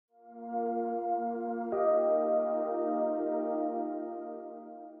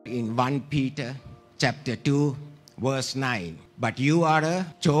in 1 Peter chapter 2, verse 9. But you are a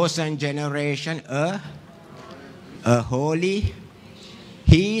chosen generation, a holy,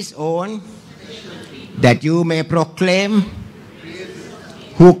 his own, that you may proclaim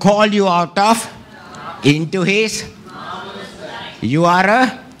who called you out of into his. You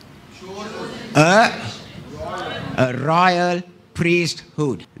are a royal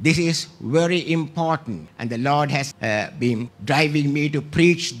priesthood. This is very important, and the Lord has been driving me to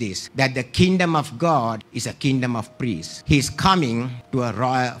preach this, that the kingdom of God is a kingdom of priests. He's coming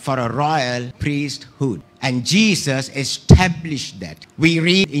to for a royal priesthood, and Jesus established that. We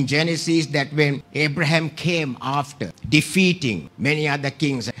read in Genesis that when Abraham came after defeating many other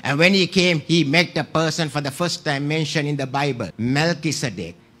kings, and when he came, he met a person for the first time mentioned in the Bible,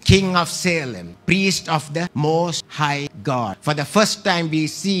 Melchizedek, King of Salem, priest of the Most High God. For the first time, we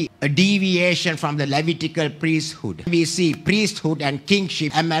see a deviation from the Levitical priesthood. We see priesthood and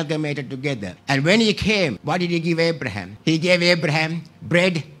kingship amalgamated together. And when he came, what did he give Abraham? He gave Abraham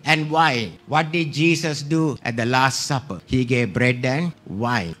bread and wine. What did Jesus do at the Last Supper? He gave bread and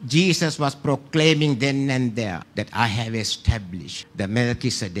wine. Jesus was proclaiming then and there that I have established the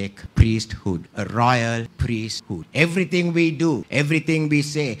Melchizedek priesthood, a royal priesthood. Everything we do, everything we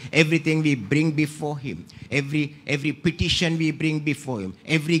say, everything we bring before him, every petition we bring before him,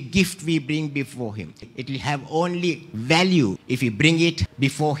 every gift we bring before him, it will have only value if we bring it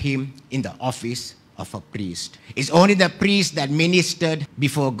before him in the office of a priest. It's only the priest that ministered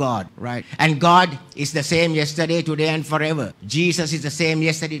before God, right? And God is the same yesterday, today, and forever. Jesus is the same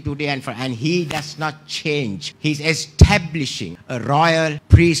yesterday, today, and forever. And he does not change. He's establishing a royal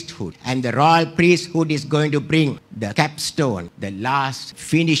priesthood. And the royal priesthood is going to bring the capstone, the last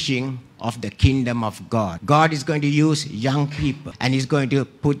finishing of the kingdom of God. God is going to use young people, and he's going to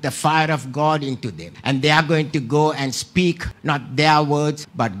put the fire of God into them. And they are going to go and speak not their words,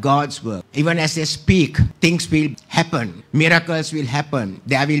 but God's word. Even as they speak, things will happen. Miracles will happen.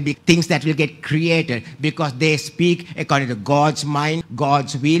 There will be things that will get created because they speak according to God's mind,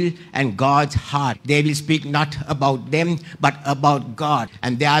 God's will, and God's heart. They will speak not about them, but about God.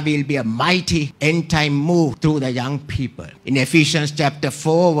 And there will be a mighty end-time move through the young people. In Ephesians chapter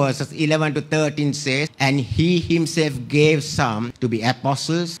 4, verses 11 to 13 says, and he himself gave some to be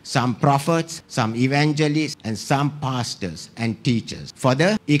apostles, some prophets, some evangelists, and some pastors and teachers, for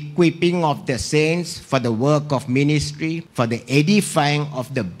the equipping of the saints, for the work of ministry, for the edifying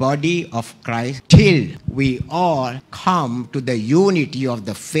of the body of Christ, till we all come to the unity of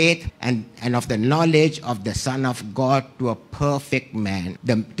the faith and of the knowledge of the Son of God, to a perfect man,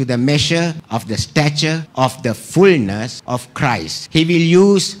 to the measure of the stature of the fullness of Christ. He will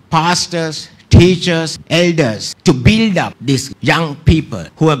use pastors, teachers, elders to build up these young people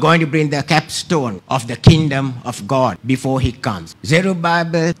who are going to bring the capstone of the kingdom of God before he comes.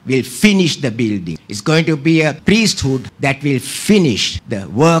 Zerubbabel will finish the building. It's going to be a priesthood that will finish the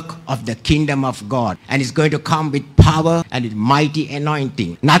work of the kingdom of God, and it's going to come with power and with mighty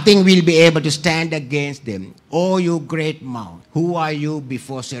anointing. Nothing will be able to stand against them. Oh, you great mount, who are you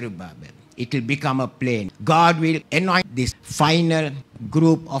before Zerubbabel? It will become a plain. God will anoint this final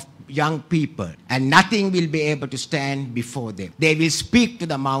group of young people, and nothing will be able to stand before them. They will speak to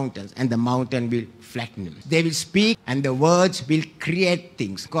the mountains, and the mountain will flatten them. They will speak, and the words will create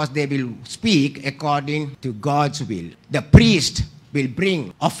things, because they will speak according to God's will. The priest will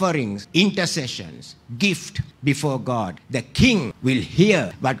bring offerings, intercessions, gift before God. The king will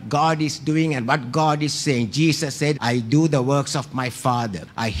hear what God is doing and what God is saying. Jesus said, I do the works of my Father.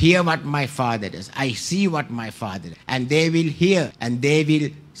 I hear what my Father does. I see what my Father does. And they will hear, and they will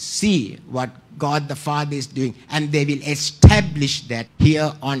see what God the Father is doing, and they will establish that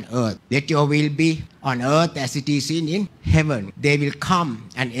here on earth. Let your will be on earth as it is in heaven. They will come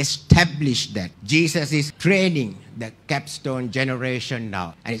and establish that. Jesus is training the capstone generation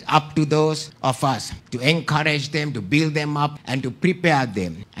now, and it's up to those of us to encourage them, to build them up, and to prepare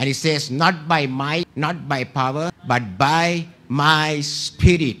them. And he says, not by might, not by power, but by my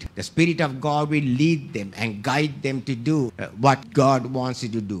Spirit. The Spirit of God will lead them and guide them to do what God wants you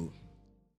to do.